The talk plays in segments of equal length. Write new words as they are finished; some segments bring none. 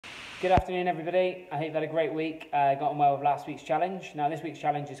Good afternoon, everybody. I hope you had a great week. Got on well with last week's challenge. Now, this week's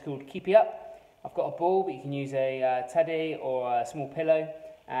challenge is called Keepy Up. I've got a ball, but you can use a teddy or a small pillow.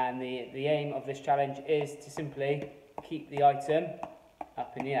 And the aim of this challenge is to simply keep the item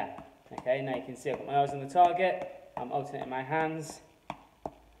up in the air. Okay, now you can see I've got my eyes on the target. I'm alternating my hands.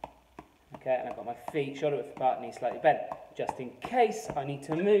 Okay, and I've got my feet shoulder width apart, knees slightly bent, just in case I need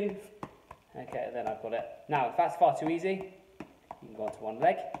to move. Okay, then I've got it. Now, if that's far too easy, you can go onto one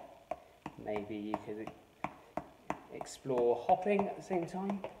leg. Maybe you could explore hopping at the same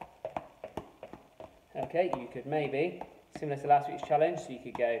time. Okay, you could maybe, similar to last week's challenge, so you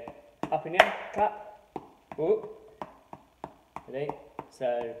could go up in the air, clap, whoop. Ready?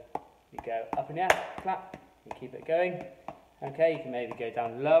 So you go up in the air, clap, and keep it going. Okay, you can maybe go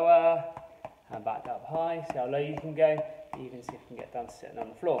down lower and back up high. See how low you can go, even see if you can get down to sitting on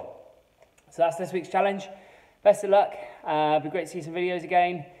the floor. So that's this week's challenge. Best of luck. It'll be great to see some videos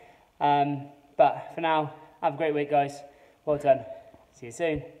again. But for now, have a great week, guys. Well done. See you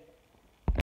soon.